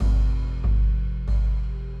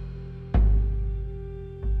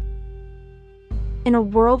In a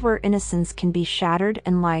world where innocence can be shattered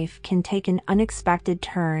and life can take an unexpected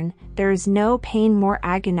turn, there is no pain more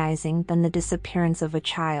agonizing than the disappearance of a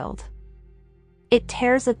child. It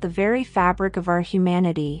tears at the very fabric of our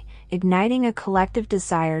humanity, igniting a collective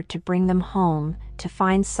desire to bring them home, to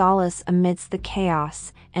find solace amidst the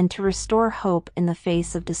chaos, and to restore hope in the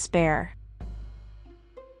face of despair.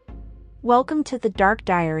 Welcome to The Dark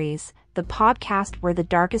Diaries, the podcast where the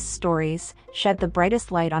darkest stories shed the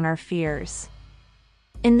brightest light on our fears.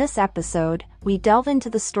 In this episode, we delve into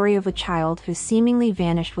the story of a child who seemingly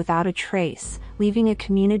vanished without a trace, leaving a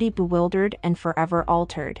community bewildered and forever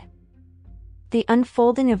altered. The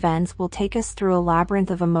unfolding events will take us through a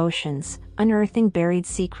labyrinth of emotions, unearthing buried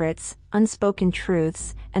secrets, unspoken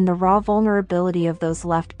truths, and the raw vulnerability of those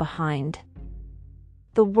left behind.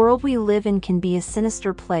 The world we live in can be a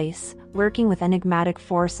sinister place, lurking with enigmatic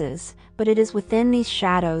forces, but it is within these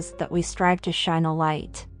shadows that we strive to shine a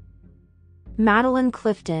light. Maddie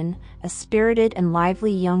Clifton, a spirited and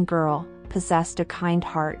lively young girl, possessed a kind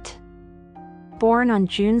heart. Born on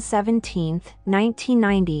June 17,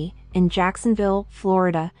 1990, in Jacksonville,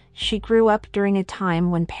 Florida, she grew up during a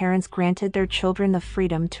time when parents granted their children the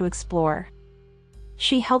freedom to explore.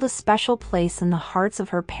 She held a special place in the hearts of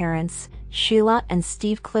her parents, Sheila and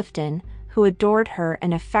Steve Clifton, who adored her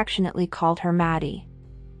and affectionately called her Maddie.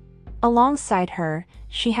 Alongside her,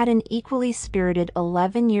 she had an equally spirited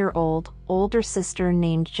 11-year-old older sister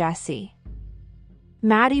named Jessie.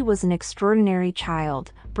 Maddie was an extraordinary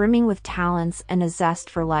child, brimming with talents and a zest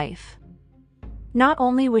for life. Not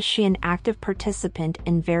only was she an active participant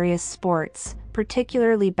in various sports,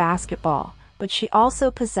 particularly basketball, but she also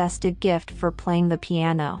possessed a gift for playing the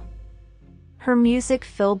piano. Her music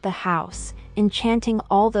filled the house, enchanting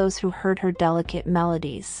all those who heard her delicate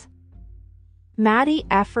melodies. Maddie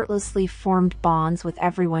effortlessly formed bonds with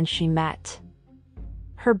everyone she met.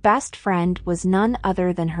 Her best friend was none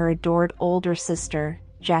other than her adored older sister,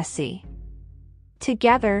 Jessie.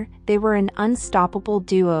 Together, they were an unstoppable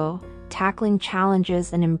duo, tackling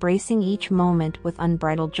challenges and embracing each moment with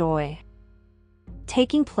unbridled joy.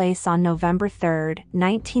 Taking place on November 3,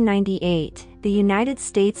 1998, the United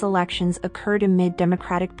States elections occurred amid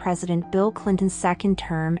Democratic President Bill Clinton's second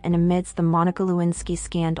term and amidst the Monica Lewinsky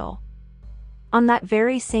scandal. On that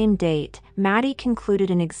very same date, Maddie concluded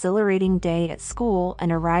an exhilarating day at school and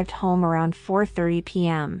arrived home around 4:30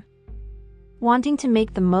 p.m. Wanting to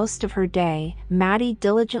make the most of her day, Maddie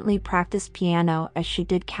diligently practiced piano as she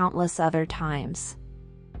did countless other times.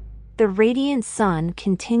 The radiant sun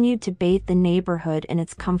continued to bathe the neighborhood in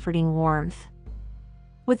its comforting warmth.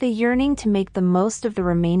 With a yearning to make the most of the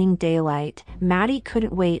remaining daylight, Maddie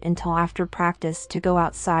couldn't wait until after practice to go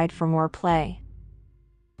outside for more play.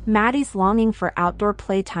 Maddie's longing for outdoor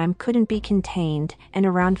playtime couldn't be contained, and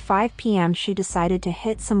around 5 p.m. she decided to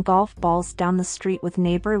hit some golf balls down the street with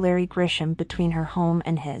neighbor Larry Grisham between her home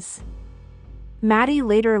and his. Maddie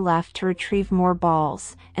later left to retrieve more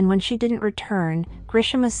balls, and when she didn't return,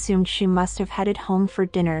 Grisham assumed she must have headed home for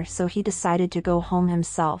dinner, so he decided to go home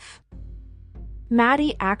himself.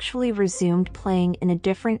 Maddie actually resumed playing in a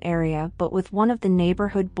different area but with one of the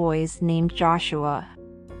neighborhood boys named Joshua.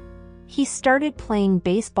 He started playing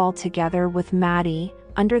baseball together with Maddie,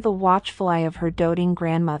 under the watchful eye of her doting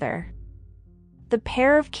grandmother. The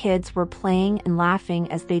pair of kids were playing and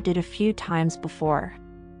laughing as they did a few times before.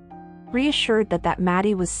 Reassured that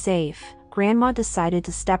Maddie was safe, Grandma decided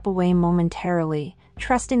to step away momentarily,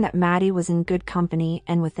 trusting that Maddie was in good company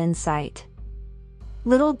and within sight.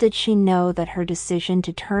 Little did she know that her decision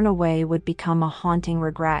to turn away would become a haunting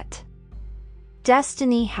regret.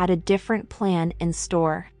 Destiny had a different plan in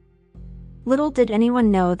store. Little did anyone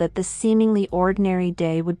know that this seemingly ordinary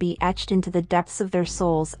day would be etched into the depths of their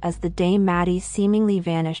souls as the day Maddie seemingly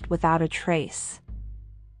vanished without a trace.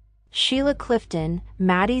 Sheila Clifton,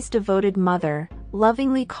 Maddie's devoted mother,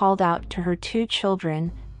 lovingly called out to her two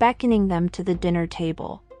children, beckoning them to the dinner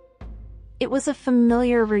table. It was a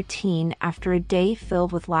familiar routine after a day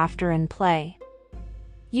filled with laughter and play.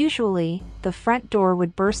 Usually, the front door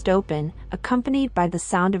would burst open, accompanied by the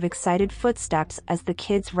sound of excited footsteps as the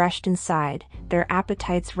kids rushed inside, their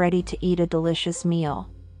appetites ready to eat a delicious meal.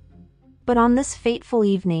 But on this fateful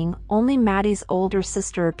evening, only Maddie's older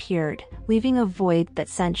sister appeared, leaving a void that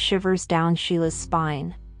sent shivers down Sheila's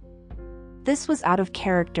spine. This was out of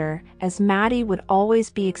character, as Maddie would always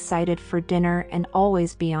be excited for dinner and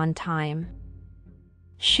always be on time.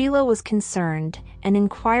 Sheila was concerned, and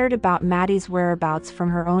inquired about Maddie's whereabouts from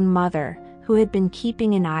her own mother, who had been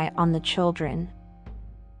keeping an eye on the children.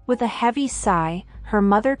 With a heavy sigh, her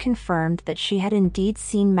mother confirmed that she had indeed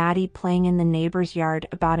seen Maddie playing in the neighbor's yard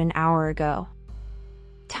about an hour ago.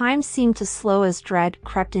 Time seemed to slow as dread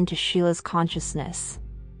crept into Sheila's consciousness.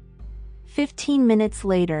 15 minutes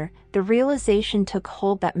later, the realization took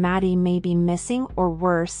hold that Maddie may be missing or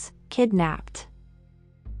worse, kidnapped.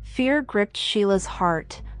 Fear gripped Sheila's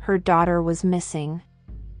heart. Her daughter was missing.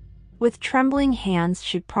 With trembling hands,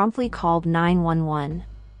 she promptly called 911.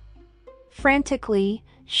 Frantically,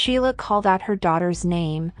 Sheila called out her daughter's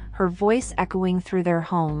name, her voice echoing through their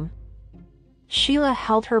home. Sheila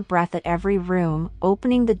held her breath at every room,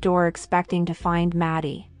 opening the door expecting to find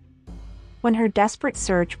Maddie. When her desperate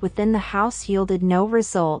search within the house yielded no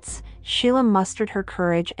results, Sheila mustered her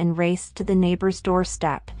courage and raced to the neighbor's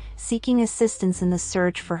doorstep, seeking assistance in the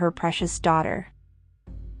search for her precious daughter.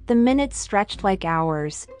 The minutes stretched like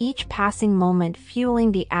hours, each passing moment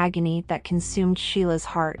fueling the agony that consumed Sheila's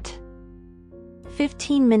heart.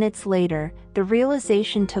 15 minutes later, the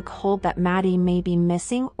realization took hold that Maddie may be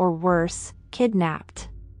missing or worse, kidnapped.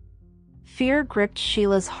 Fear gripped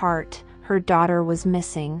Sheila's heart. Her daughter was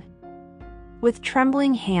missing. With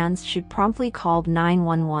trembling hands, she promptly called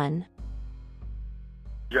 911.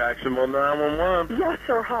 Jacksonville 911. Yes,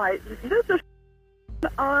 sir. Hi. This is.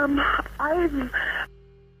 I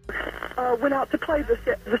went out to play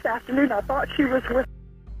this afternoon. I thought she was with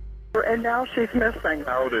her, and now she's missing.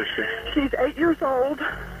 How old is she? She's 8 years old.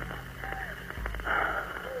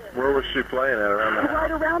 Where was she playing at around the house?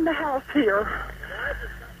 Right around the house here.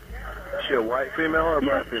 Is she a white female or a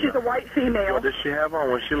black Yes, female? she's a white female. What did she have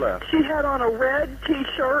on when she left? She had on a red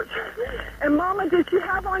T-shirt. And Mama, did you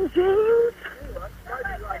have on jeans?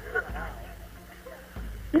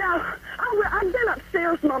 No, I've been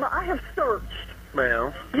upstairs, Mama. I have searched.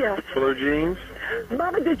 Ma'am? Yes. Blue jeans?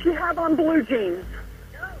 Mama, did you have on blue jeans?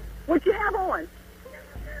 What'd you have on?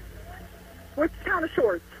 What kind of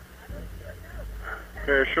shorts?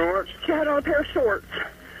 Pair of shorts? She had on a pair of shorts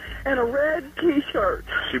and a red T-shirt.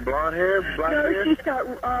 She blonde hair, black No, hair? she's got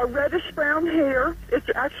reddish-brown hair. It's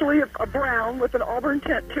actually a brown with an auburn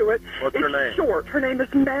tint to it. What's her name? It's short. Her name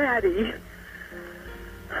is Maddie.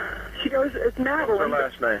 She goes, it's Madeline.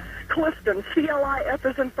 What's her last name? Clifton, C-L-I-F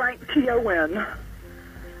as in Frank, T-O-N.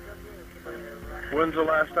 When's the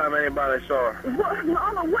last time anybody saw her?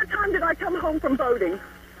 Mama, what time did I come home from boating?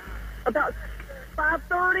 About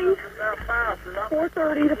 5:30? About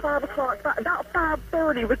 4:30 to 5 o'clock. About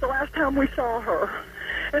 5:30 was the last time we saw her.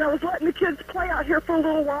 And I was letting the kids play out here for a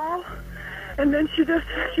little while, and then she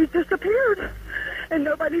disappeared, and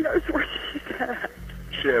nobody knows where she's at.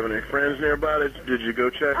 She have any friends nearby? Did you go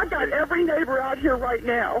check? I got every neighbor out here right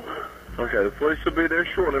now. Okay, the police will be there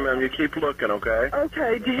shortly, ma'am. You keep looking, okay?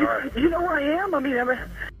 Okay, do you know where I am? I mean, I'm at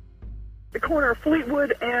the corner of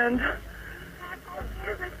Fleetwood and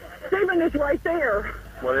Stephen is right there.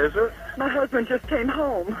 What is it? My husband just came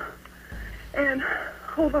home. And,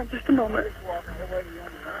 hold on just a moment.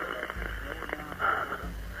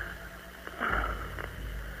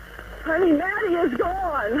 Honey, Maddie is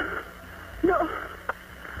gone. No.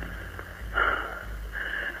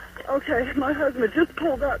 Okay, my husband just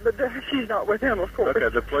pulled up, but she's not with him, of course. Okay,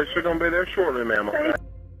 the police are going to be there shortly, ma'am, okay?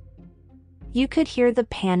 You could hear the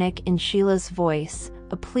panic in Sheila's voice,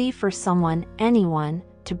 a plea for someone, anyone,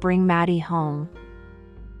 to bring Maddie home.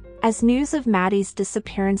 As news of Maddie's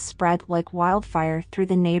disappearance spread like wildfire through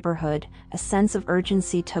the neighborhood, a sense of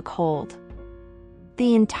urgency took hold.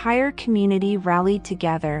 The entire community rallied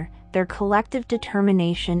together, their collective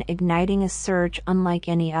determination igniting a surge unlike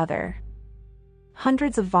any other.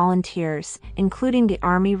 Hundreds of volunteers, including the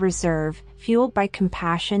Army Reserve, fueled by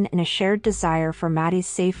compassion and a shared desire for Maddie's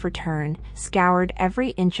safe return, scoured every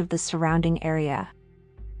inch of the surrounding area.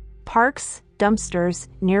 Parks, dumpsters,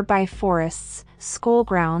 nearby forests, school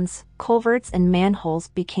grounds, culverts and manholes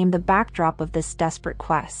became the backdrop of this desperate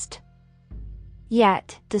quest.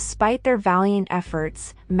 Yet, despite their valiant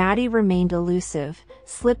efforts, Maddie remained elusive,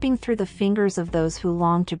 slipping through the fingers of those who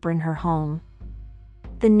longed to bring her home.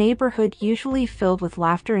 The neighborhood, usually filled with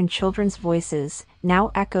laughter and children's voices,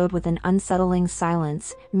 now echoed with an unsettling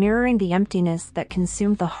silence, mirroring the emptiness that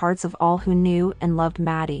consumed the hearts of all who knew and loved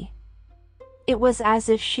Maddie. It was as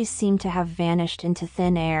if she seemed to have vanished into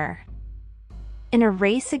thin air. In a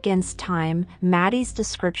race against time, Maddie's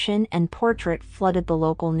description and portrait flooded the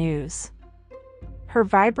local news. Her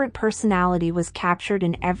vibrant personality was captured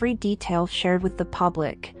in every detail shared with the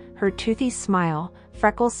public. Her toothy smile,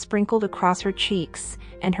 freckles sprinkled across her cheeks,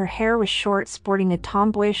 and her hair was short, sporting a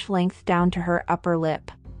tomboyish length down to her upper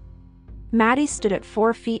lip. Maddie stood at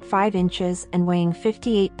 4 feet 5 inches and weighing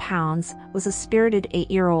 58 pounds, was a spirited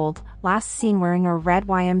 8-year-old, last seen wearing a red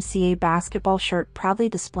YMCA basketball shirt proudly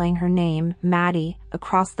displaying her name, Maddie,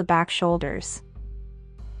 across the back shoulders.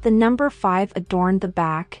 The number 5 adorned the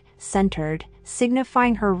back, centered,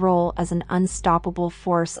 signifying her role as an unstoppable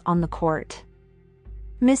force on the court.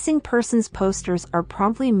 Missing persons posters are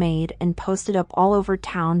promptly made and posted up all over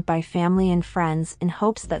town by family and friends in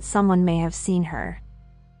hopes that someone may have seen her.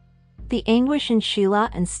 The anguish in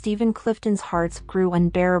Sheila and Stephen Clifton's hearts grew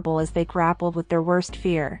unbearable as they grappled with their worst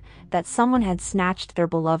fear, that someone had snatched their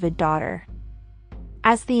beloved daughter.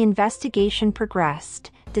 As the investigation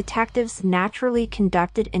progressed, detectives naturally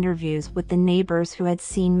conducted interviews with the neighbors who had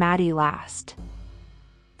seen Maddie last.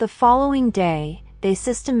 The following day, they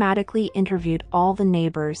systematically interviewed all the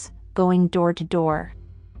neighbors, going door to door.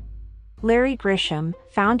 Larry Grisham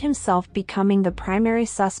found himself becoming the primary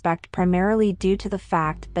suspect primarily due to the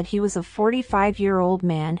fact that he was a 45-year-old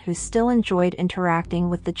man who still enjoyed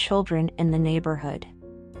interacting with the children in the neighborhood.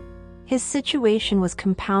 His situation was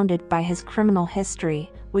compounded by his criminal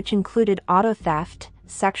history, which included auto theft,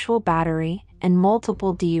 sexual battery, and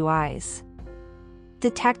multiple DUIs.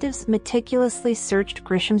 Detectives meticulously searched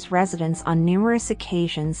Grisham's residence on numerous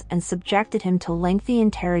occasions and subjected him to lengthy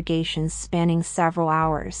interrogations spanning several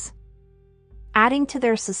hours. Adding to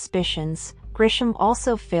their suspicions, Grisham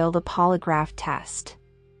also failed a polygraph test.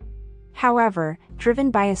 However, driven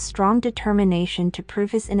by a strong determination to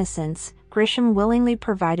prove his innocence, Grisham willingly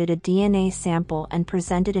provided a DNA sample and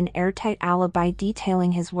presented an airtight alibi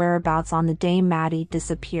detailing his whereabouts on the day Maddie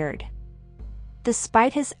disappeared.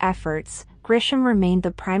 Despite his efforts, Grisham remained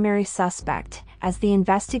the primary suspect, as the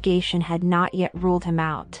investigation had not yet ruled him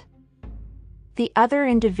out. The other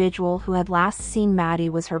individual who had last seen Maddie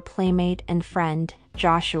was her playmate and friend,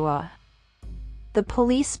 Joshua. The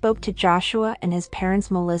police spoke to Joshua and his parents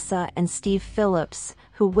Melissa and Steve Phillips,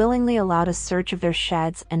 who willingly allowed a search of their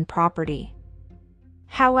sheds and property.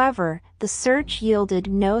 However, the search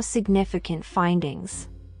yielded no significant findings.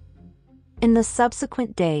 In the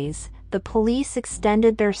subsequent days, the police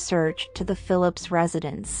extended their search to the Phillips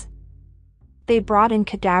residence. They brought in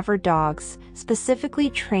cadaver dogs, specifically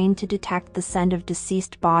trained to detect the scent of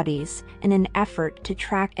deceased bodies, in an effort to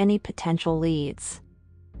track any potential leads.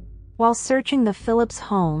 While searching the Phillips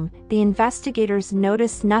home, the investigators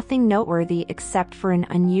noticed nothing noteworthy except for an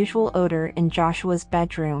unusual odor in Joshua's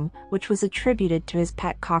bedroom, which was attributed to his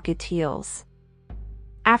pet cockatiels.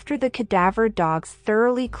 After the cadaver dogs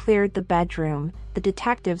thoroughly cleared the bedroom, the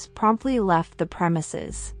detectives promptly left the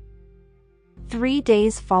premises. 3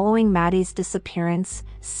 days following Maddie's disappearance,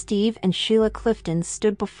 Steve and Sheila Clifton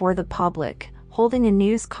stood before the public, holding a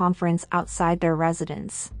news conference outside their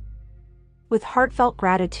residence. With heartfelt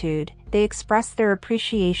gratitude, they expressed their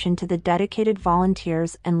appreciation to the dedicated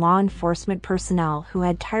volunteers and law enforcement personnel who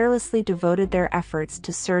had tirelessly devoted their efforts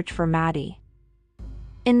to search for Maddie.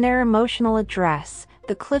 In their emotional address,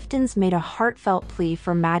 the Cliftons made a heartfelt plea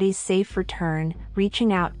for Maddie's safe return,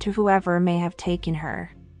 reaching out to whoever may have taken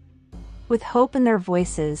her. With hope in their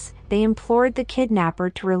voices, they implored the kidnapper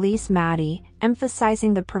to release Maddie,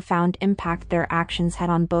 emphasizing the profound impact their actions had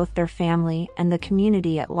on both their family and the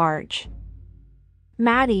community at large.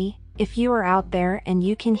 "Maddie, if you are out there and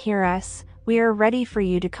you can hear us, we are ready for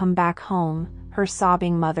you to come back home," her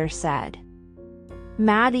sobbing mother said.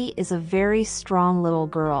 "Maddie is a very strong little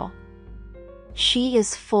girl. She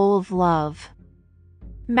is full of love.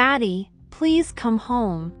 Maddie, please come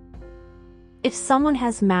home. If someone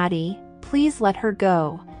has Maddie, please let her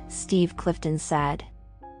go," Steve Clifton said.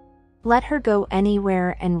 "Let her go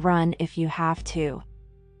anywhere and run if you have to.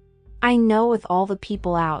 I know with all the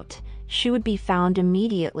people out, she would be found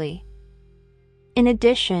immediately." In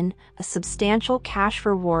addition, a substantial cash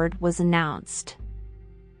reward was announced.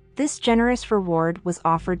 This generous reward was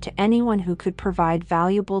offered to anyone who could provide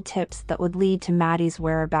valuable tips that would lead to Maddie's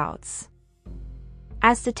whereabouts.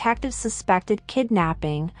 As detectives suspected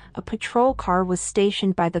kidnapping, a patrol car was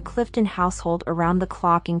stationed by the Clifton household around the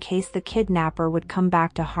clock in case the kidnapper would come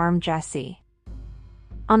back to harm Jessie.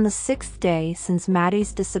 On the 6th day since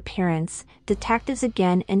Maddie's disappearance, detectives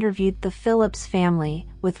again interviewed the Phillips family,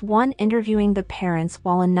 with one interviewing the parents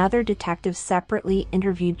while another detective separately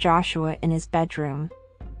interviewed Joshua in his bedroom.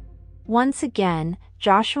 Once again,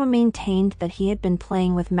 Joshua maintained that he had been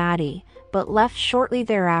playing with Maddie, but left shortly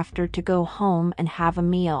thereafter to go home and have a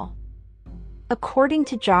meal. According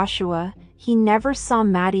to Joshua, he never saw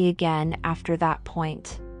Maddie again after that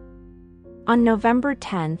point. On November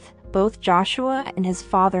 10th, both Joshua and his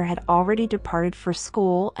father had already departed for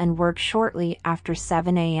school and work shortly after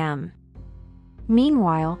 7 a.m.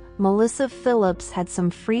 Meanwhile, Melissa Phillips had some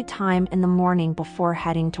free time in the morning before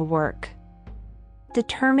heading to work.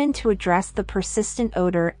 Determined to address the persistent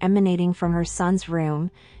odor emanating from her son's room,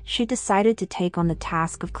 she decided to take on the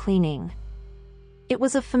task of cleaning. It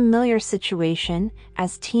was a familiar situation,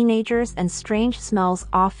 as teenagers and strange smells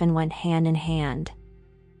often went hand in hand.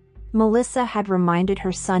 Melissa had reminded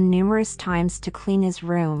her son numerous times to clean his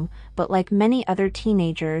room, but like many other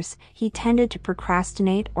teenagers, he tended to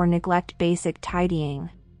procrastinate or neglect basic tidying.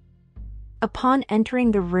 Upon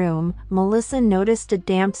entering the room, Melissa noticed a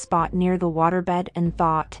damp spot near the waterbed and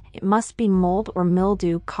thought it must be mold or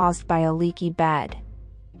mildew caused by a leaky bed.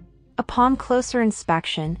 Upon closer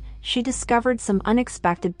inspection, she discovered some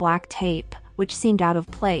unexpected black tape, which seemed out of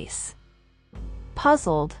place.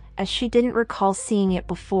 Puzzled, as she didn't recall seeing it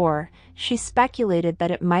before, she speculated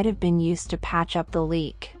that it might have been used to patch up the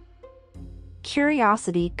leak.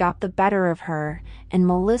 Curiosity got the better of her, and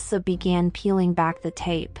Melissa began peeling back the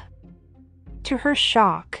tape. To her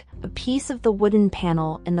shock, a piece of the wooden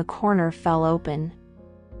panel in the corner fell open.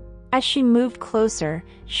 As she moved closer,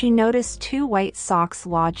 she noticed 2 white socks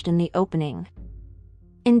lodged in the opening.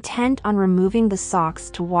 Intent on removing the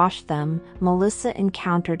socks to wash them, Melissa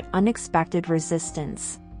encountered unexpected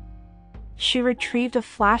resistance. She retrieved a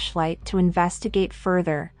flashlight to investigate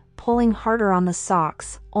further, pulling harder on the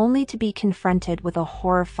socks, only to be confronted with a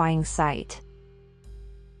horrifying sight.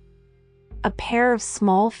 A pair of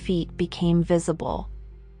small feet became visible.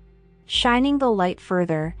 Shining the light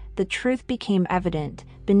further, the truth became evident.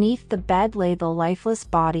 Beneath the bed lay the lifeless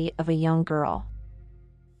body of a young girl.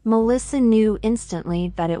 Melissa knew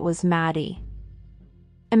instantly that it was Maddie.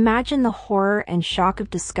 Imagine the horror and shock of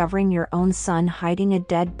discovering your own son hiding a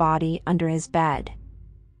dead body under his bed.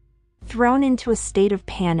 Thrown into a state of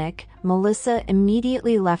panic, Melissa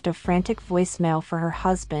immediately left a frantic voicemail for her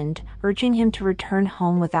husband, urging him to return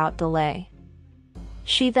home without delay.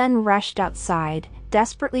 She then rushed outside,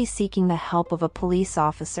 desperately seeking the help of a police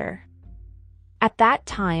officer. At that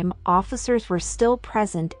time, officers were still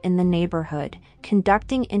present in the neighborhood,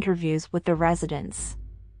 conducting interviews with the residents.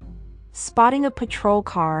 Spotting a patrol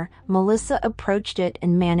car, Melissa approached it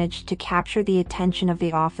and managed to capture the attention of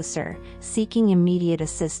the officer, seeking immediate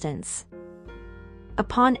assistance.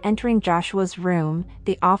 Upon entering Joshua's room,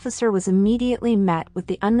 the officer was immediately met with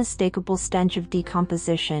the unmistakable stench of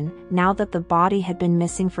decomposition, now that the body had been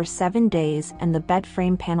missing for 7 days and the bed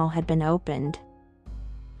frame panel had been opened.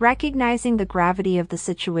 Recognizing the gravity of the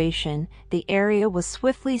situation, the area was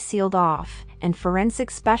swiftly sealed off, and forensic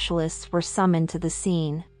specialists were summoned to the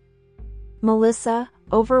scene. Melissa,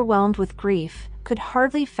 overwhelmed with grief, could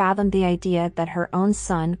hardly fathom the idea that her own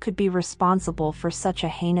son could be responsible for such a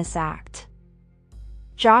heinous act.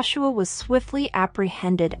 Joshua was swiftly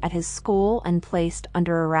apprehended at his school and placed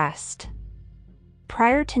under arrest.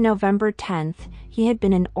 Prior to November 10th, he had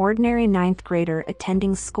been an ordinary 9th grader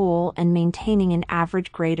attending school and maintaining an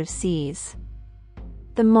average grade of C's.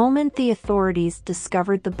 The moment the authorities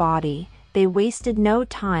discovered the body, they wasted no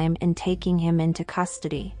time in taking him into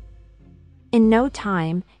custody. In no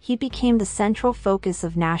time, he became the central focus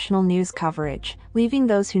of national news coverage, leaving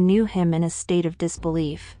those who knew him in a state of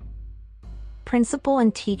disbelief. Principal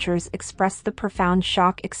and teachers expressed the profound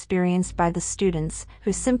shock experienced by the students,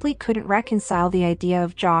 who simply couldn't reconcile the idea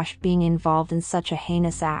of Josh being involved in such a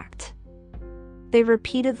heinous act. They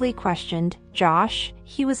repeatedly questioned Josh.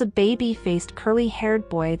 He was a baby-faced curly-haired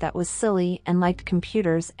boy that was silly and liked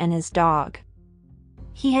computers and his dog.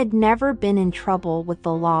 He had never been in trouble with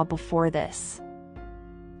the law before this.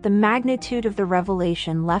 The magnitude of the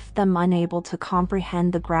revelation left them unable to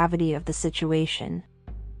comprehend the gravity of the situation.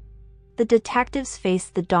 The detectives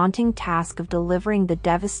faced the daunting task of delivering the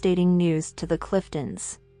devastating news to the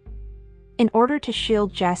Cliftons. In order to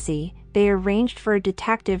shield Jessie, they arranged for a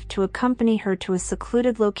detective to accompany her to a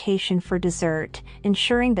secluded location for dessert,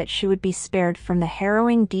 ensuring that she would be spared from the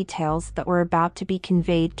harrowing details that were about to be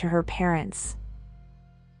conveyed to her parents.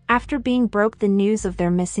 After being broke the news of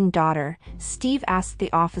their missing daughter, Steve asked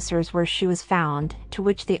the officers where she was found, to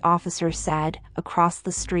which the officer said, "Across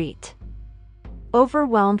the street."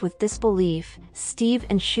 Overwhelmed with disbelief, Steve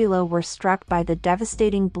and Sheila were struck by the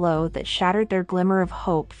devastating blow that shattered their glimmer of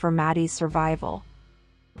hope for Maddie's survival.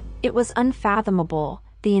 It was unfathomable.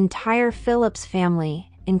 The entire Phillips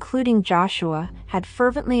family, including Joshua, had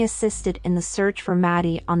fervently assisted in the search for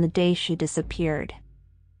Maddie on the day she disappeared.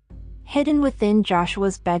 Hidden within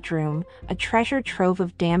Joshua's bedroom, a treasure trove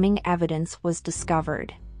of damning evidence was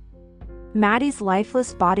discovered. Maddie's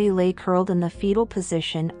lifeless body lay curled in the fetal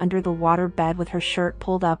position under the water bed with her shirt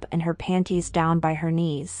pulled up and her panties down by her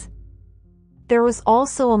knees. There was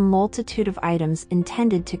also a multitude of items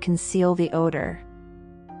intended to conceal the odor.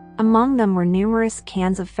 Among them were numerous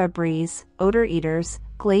cans of Febreze, odor eaters,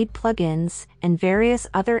 Glade plug-ins, and various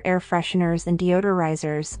other air fresheners and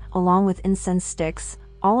deodorizers, along with incense sticks,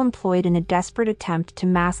 all employed in a desperate attempt to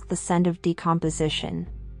mask the scent of decomposition.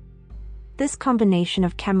 This combination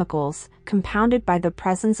of chemicals, compounded by the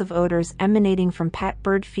presence of odors emanating from pet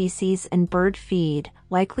bird feces and bird feed,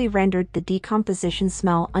 likely rendered the decomposition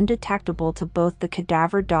smell undetectable to both the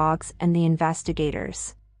cadaver dogs and the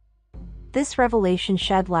investigators. This revelation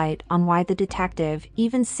shed light on why the detective,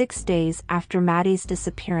 even 6 days after Maddie's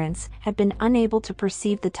disappearance, had been unable to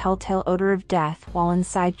perceive the telltale odor of death while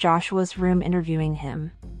inside Joshua's room interviewing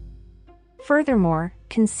him. Furthermore,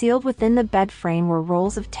 concealed within the bed frame were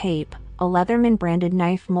rolls of tape, a Leatherman-branded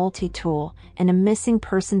knife multi-tool, and a missing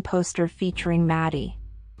person poster featuring Maddie.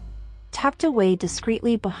 Tucked away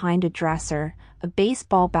discreetly behind a dresser, a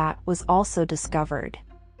baseball bat was also discovered.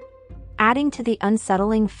 Adding to the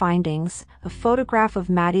unsettling findings, a photograph of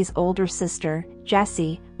Maddie's older sister,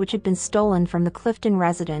 Jessie, which had been stolen from the Clifton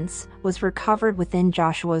residence, was recovered within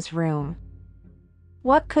Joshua's room.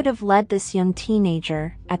 What could have led this young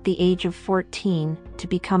teenager, at the age of 14, to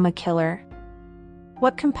become a killer?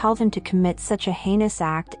 What compelled him to commit such a heinous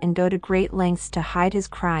act and go to great lengths to hide his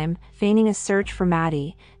crime, feigning a search for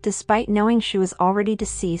Maddie, despite knowing she was already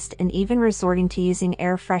deceased, and even resorting to using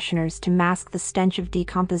air fresheners to mask the stench of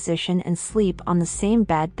decomposition and sleep on the same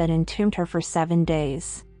bed that entombed her for 7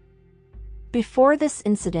 days? Before this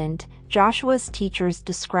incident, Joshua's teachers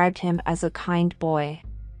described him as a kind boy.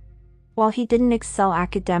 While he didn't excel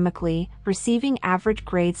academically, receiving average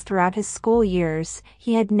grades throughout his school years,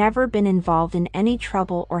 he had never been involved in any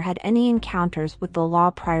trouble or had any encounters with the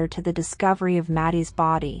law prior to the discovery of Maddie's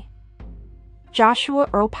body. Joshua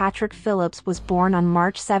Earl Patrick Phillips was born on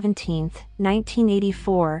March 17,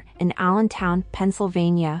 1984, in Allentown,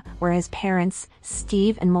 Pennsylvania, where his parents,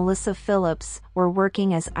 Steve and Melissa Phillips, were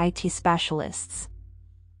working as IT specialists.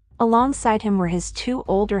 Alongside him were his 2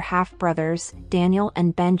 older half-brothers, Daniel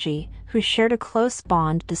and Benji, who shared a close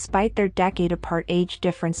bond despite their decade-apart age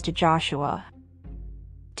difference to Joshua.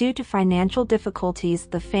 Due to financial difficulties,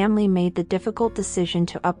 the family made the difficult decision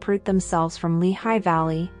to uproot themselves from Lehigh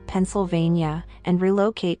Valley, Pennsylvania, and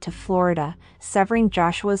relocate to Florida, severing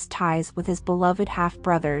Joshua's ties with his beloved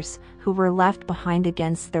half-brothers, who were left behind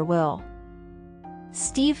against their will.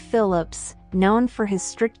 Steve Phillips, known for his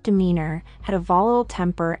strict demeanor, had a volatile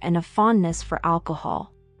temper and a fondness for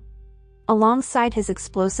alcohol. Alongside his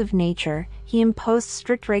explosive nature, he imposed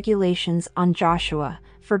strict regulations on Joshua,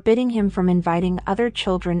 forbidding him from inviting other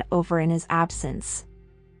children over in his absence.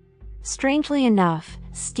 Strangely enough,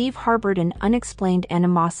 Steve harbored an unexplained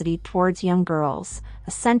animosity towards young girls,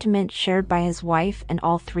 a sentiment shared by his wife and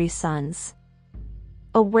all 3 sons.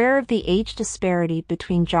 Aware of the age disparity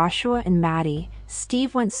between Joshua and Maddie,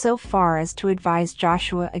 Steve went so far as to advise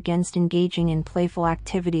Joshua against engaging in playful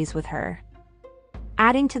activities with her.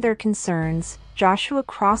 Adding to their concerns, Joshua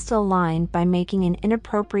crossed a line by making an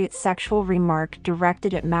inappropriate sexual remark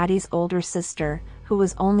directed at Maddie's older sister, who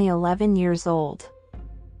was only 11 years old.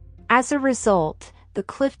 As a result, the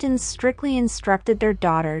Cliftons strictly instructed their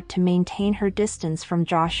daughter to maintain her distance from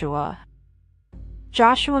Joshua.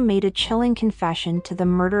 Joshua made a chilling confession to the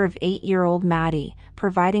murder of 8-year-old Maddie,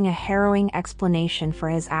 providing a harrowing explanation for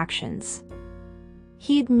his actions.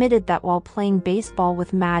 He admitted that while playing baseball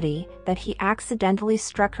with Maddie, that he accidentally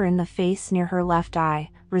struck her in the face near her left eye,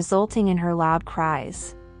 resulting in her loud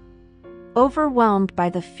cries. Overwhelmed by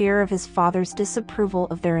the fear of his father's disapproval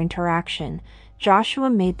of their interaction, Joshua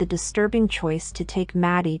made the disturbing choice to take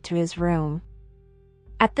Maddie to his room.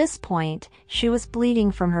 At this point, she was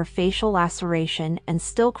bleeding from her facial laceration and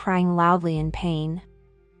still crying loudly in pain.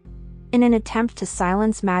 In an attempt to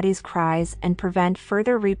silence Maddie's cries and prevent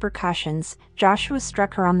further repercussions, Joshua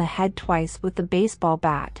struck her on the head twice with the baseball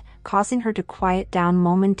bat, causing her to quiet down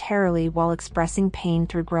momentarily while expressing pain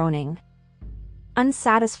through groaning.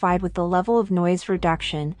 Unsatisfied with the level of noise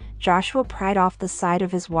reduction, Joshua pried off the side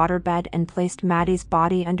of his waterbed and placed Maddie's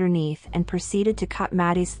body underneath and proceeded to cut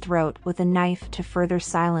Maddie's throat with a knife to further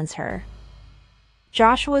silence her.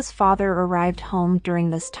 Joshua's father arrived home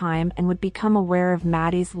during this time and would become aware of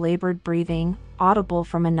Maddie's labored breathing, audible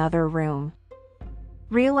from another room.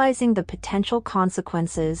 Realizing the potential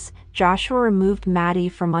consequences, Joshua removed Maddie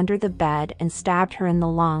from under the bed and stabbed her in the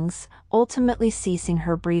lungs, ultimately ceasing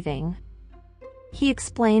her breathing. He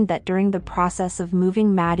explained that during the process of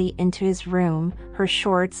moving Maddie into his room, her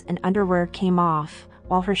shorts and underwear came off,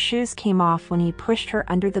 while her shoes came off when he pushed her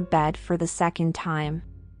under the bed for the 2nd time.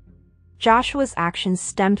 Joshua's actions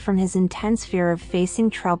stemmed from his intense fear of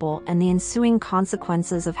facing trouble and the ensuing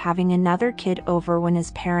consequences of having another kid over when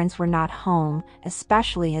his parents were not home,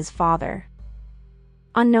 especially his father.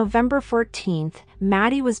 On November 14th,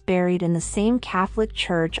 Maddie was buried in the same Catholic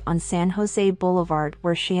church on San Jose Boulevard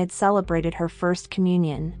where she had celebrated her first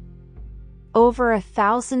communion. Over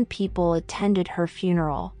 1,000 people attended her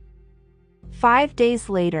funeral. 5 days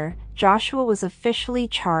later, Joshua was officially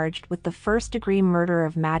charged with the first-degree murder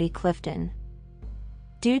of Maddie Clifton.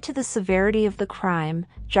 Due to the severity of the crime,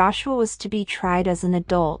 Joshua was to be tried as an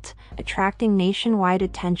adult, attracting nationwide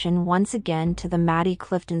attention once again to the Maddie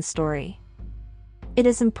Clifton story. It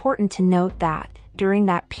is important to note that, during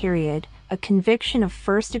that period, a conviction of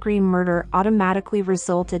first-degree murder automatically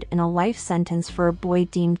resulted in a life sentence for a boy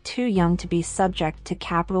deemed too young to be subject to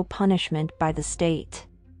capital punishment by the state.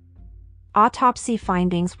 Autopsy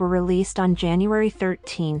findings were released on January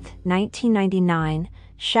 13, 1999,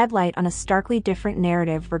 shed light on a starkly different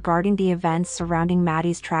narrative regarding the events surrounding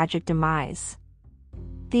Maddie's tragic demise.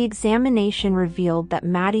 The examination revealed that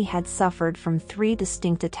Maddie had suffered from 3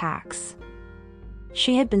 distinct attacks.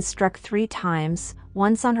 She had been struck 3 times,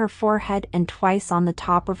 once on her forehead and twice on the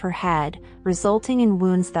top of her head, resulting in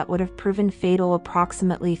wounds that would have proven fatal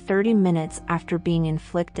approximately 30 minutes after being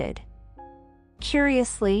inflicted.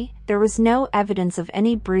 Curiously, there was no evidence of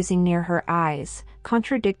any bruising near her eyes,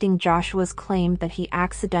 contradicting Joshua's claim that he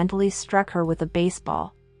accidentally struck her with a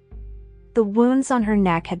baseball. The wounds on her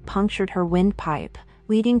neck had punctured her windpipe,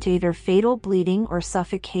 leading to either fatal bleeding or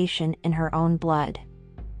suffocation in her own blood.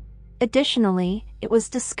 Additionally, it was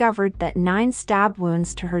discovered that 9 stab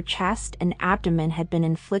wounds to her chest and abdomen had been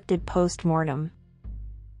inflicted post-mortem.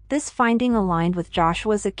 This finding aligned with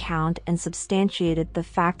Joshua's account and substantiated the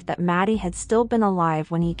fact that Maddie had still been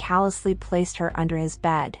alive when he callously placed her under his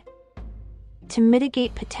bed. To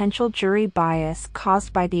mitigate potential jury bias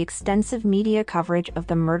caused by the extensive media coverage of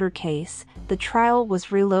the murder case, the trial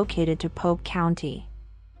was relocated to Polk County.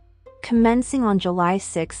 Commencing on July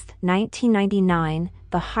 6, 1999,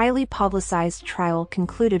 the highly publicized trial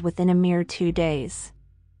concluded within a mere 2 days.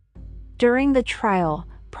 During the trial,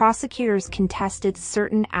 prosecutors contested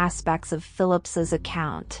certain aspects of Phillips's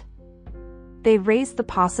account. They raised the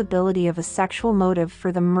possibility of a sexual motive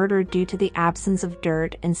for the murder due to the absence of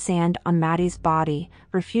dirt and sand on Maddie's body,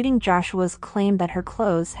 refuting Joshua's claim that her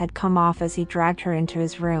clothes had come off as he dragged her into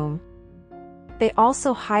his room. They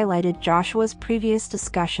also highlighted Joshua's previous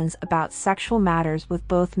discussions about sexual matters with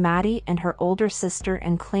both Maddie and her older sister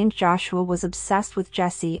and claimed Joshua was obsessed with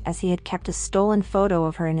Jessie as he had kept a stolen photo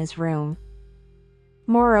of her in his room.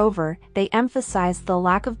 Moreover, they emphasized the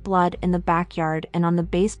lack of blood in the backyard and on the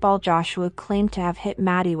baseball Joshua claimed to have hit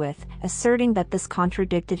Maddie with, asserting that this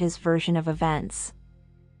contradicted his version of events.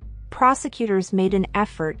 Prosecutors made an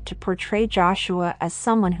effort to portray Joshua as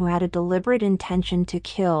someone who had a deliberate intention to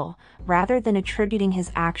kill, rather than attributing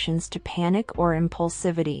his actions to panic or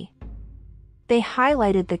impulsivity. They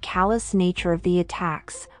highlighted the callous nature of the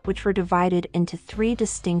attacks, which were divided into 3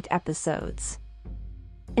 distinct episodes.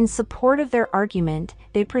 In support of their argument,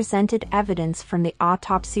 they presented evidence from the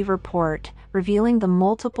autopsy report, revealing the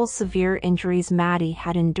multiple severe injuries Maddie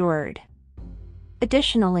had endured.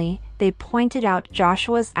 Additionally, they pointed out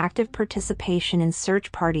Joshua's active participation in search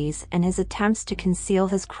parties and his attempts to conceal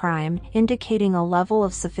his crime, indicating a level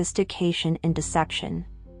of sophistication and deception.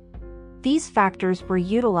 These factors were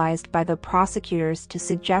utilized by the prosecutors to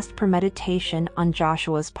suggest premeditation on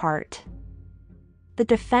Joshua's part. The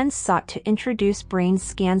defense sought to introduce brain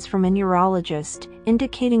scans from a neurologist,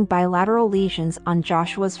 indicating bilateral lesions on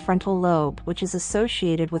Joshua's frontal lobe, which is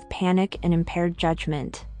associated with panic and impaired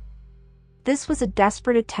judgment. This was a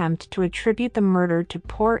desperate attempt to attribute the murder to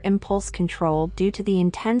poor impulse control due to the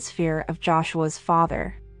intense fear of Joshua's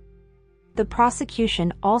father. The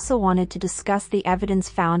prosecution also wanted to discuss the evidence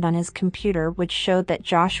found on his computer, which showed that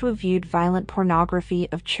Joshua viewed violent pornography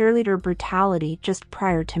of cheerleader brutality just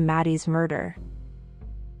prior to Maddie's murder.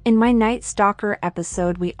 In my Night Stalker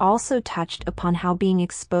episode, we also touched upon how being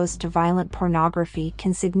exposed to violent pornography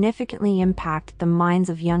can significantly impact the minds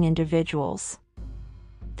of young individuals.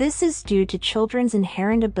 This is due to children's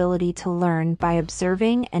inherent ability to learn by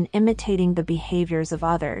observing and imitating the behaviors of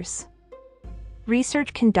others.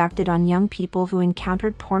 Research conducted on young people who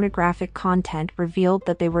encountered pornographic content revealed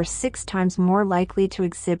that they were 6 times more likely to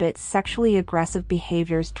exhibit sexually aggressive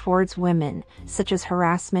behaviors towards women, such as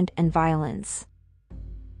harassment and violence.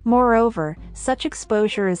 Moreover, such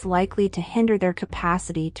exposure is likely to hinder their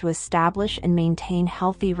capacity to establish and maintain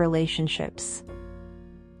healthy relationships.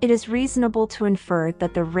 It is reasonable to infer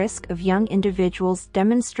that the risk of young individuals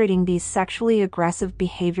demonstrating these sexually aggressive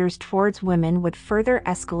behaviors towards women would further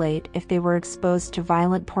escalate if they were exposed to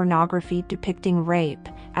violent pornography depicting rape,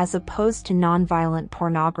 as opposed to non-violent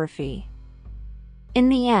pornography. In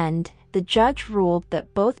the end, the judge ruled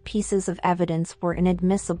that both pieces of evidence were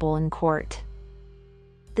inadmissible in court.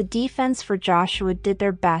 The defense for Joshua did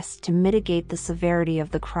their best to mitigate the severity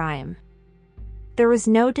of the crime. There was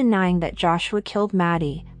no denying that Joshua killed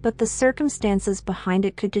Maddie, but the circumstances behind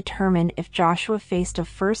it could determine if Joshua faced a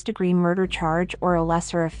first-degree murder charge or a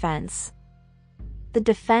lesser offense. The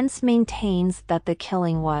defense maintains that the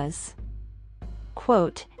killing was,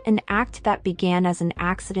 quote, an act that began as an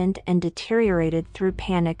accident and deteriorated through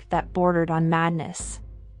panic that bordered on madness.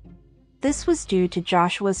 This was due to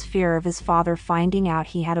Joshua's fear of his father finding out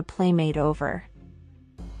he had a playmate over.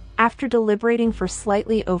 After deliberating for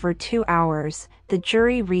slightly over 2 hours, the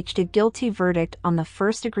jury reached a guilty verdict on the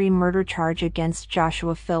first-degree murder charge against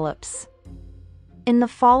Joshua Phillips. In the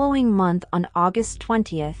following month, on August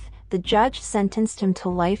 20th, the judge sentenced him to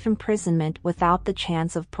life imprisonment without the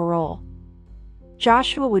chance of parole.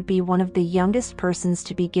 Joshua would be one of the youngest persons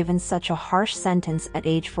to be given such a harsh sentence at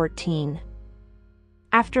age 14.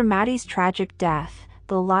 After Maddie's tragic death,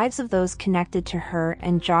 the lives of those connected to her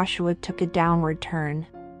and Joshua took a downward turn.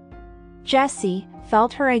 Jessie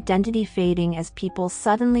felt her identity fading as people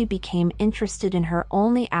suddenly became interested in her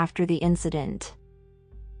only after the incident.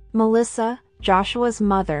 Melissa, Joshua's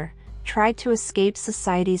mother, tried to escape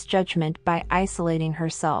society's judgment by isolating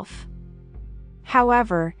herself.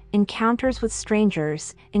 However, encounters with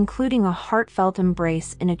strangers, including a heartfelt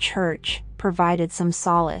embrace in a church, provided some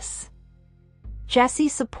solace. Jessie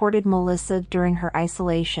supported Melissa during her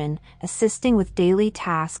isolation, assisting with daily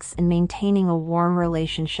tasks and maintaining a warm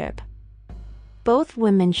relationship. Both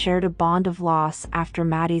women shared a bond of loss after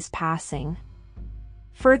Maddie's passing.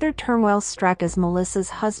 Further turmoil struck as Melissa's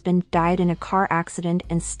husband died in a car accident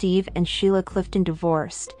and Steve and Sheila Clifton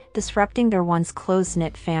divorced, disrupting their once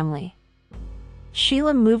close-knit family.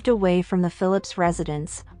 Sheila moved away from the Phillips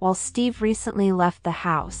residence, while Steve recently left the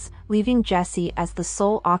house, leaving Jessie as the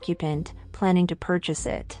sole occupant, planning to purchase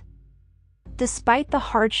it. Despite the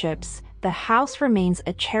hardships, the house remains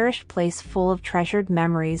a cherished place full of treasured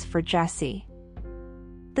memories for Jessie.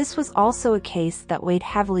 This was also a case that weighed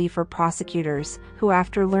heavily for prosecutors, who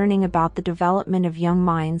after learning about the development of young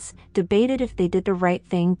minds, debated if they did the right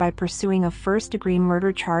thing by pursuing a first-degree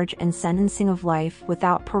murder charge and sentencing of life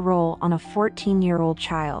without parole on a 14-year-old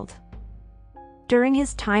child. During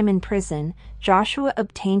his time in prison, Joshua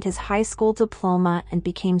obtained his high school diploma and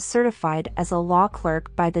became certified as a law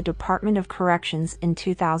clerk by the Department of Corrections in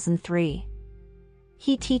 2003.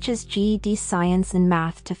 He teaches GED science and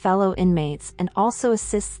math to fellow inmates and also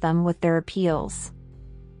assists them with their appeals.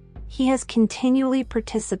 He has continually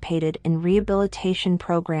participated in rehabilitation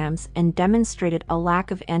programs and demonstrated a lack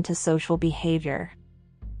of antisocial behavior.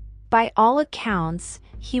 By all accounts,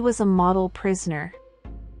 he was a model prisoner.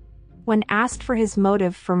 When asked for his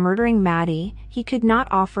motive for murdering Maddie, he could not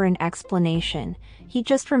offer an explanation. He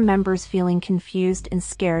just remembers feeling confused and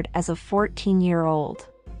scared as a 14-year-old.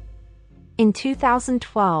 In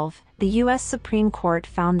 2012, the U.S. Supreme Court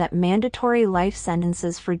found that mandatory life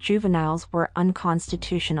sentences for juveniles were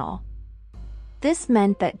unconstitutional. This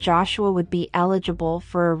meant that Joshua would be eligible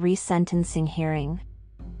for a resentencing hearing.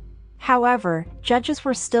 However, judges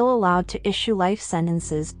were still allowed to issue life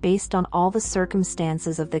sentences based on all the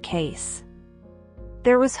circumstances of the case.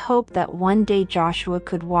 There was hope that one day Joshua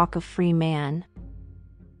could walk a free man.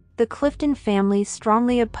 The Clifton family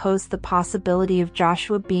strongly opposed the possibility of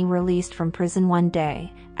Joshua being released from prison one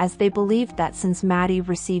day, as they believed that since Maddie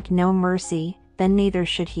received no mercy, then neither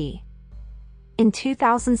should he. In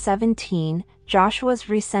 2017, Joshua's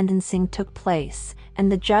resentencing took place,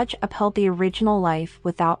 and the judge upheld the original life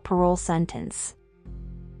without parole sentence.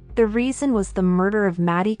 The reason was the murder of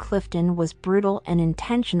Maddie Clifton was brutal and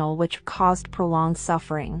intentional, which caused prolonged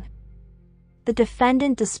suffering. The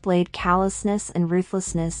defendant displayed callousness and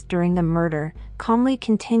ruthlessness during the murder, calmly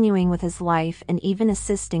continuing with his life and even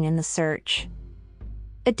assisting in the search.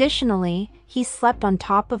 Additionally, he slept on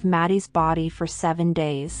top of Maddie's body for 7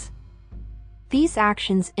 days. These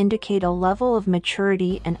actions indicate a level of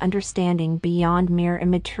maturity and understanding beyond mere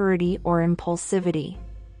immaturity or impulsivity.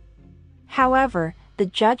 However, the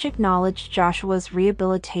judge acknowledged Joshua's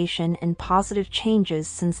rehabilitation and positive changes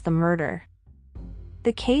since the murder.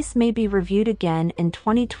 The case may be reviewed again in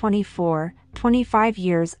 2024, 25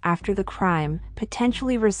 years after the crime,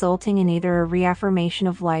 potentially resulting in either a reaffirmation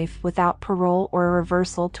of life without parole or a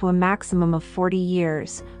reversal to a maximum of 40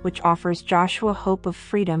 years, which offers Joshua hope of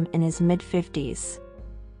freedom in his mid-50s.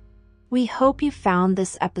 We hope you found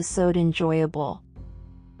this episode enjoyable.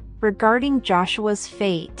 Regarding Joshua's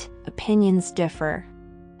fate, opinions differ.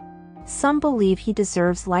 Some believe he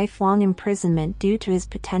deserves lifelong imprisonment due to his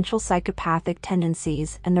potential psychopathic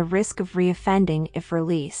tendencies and the risk of reoffending if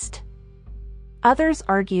released. Others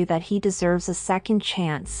argue that he deserves a second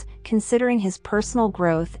chance, considering his personal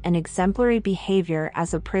growth and exemplary behavior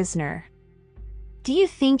as a prisoner. Do you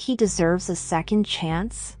think he deserves a second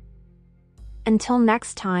chance? Until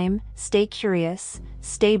next time, stay curious,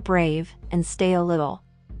 stay brave, and stay a little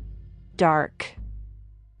dark.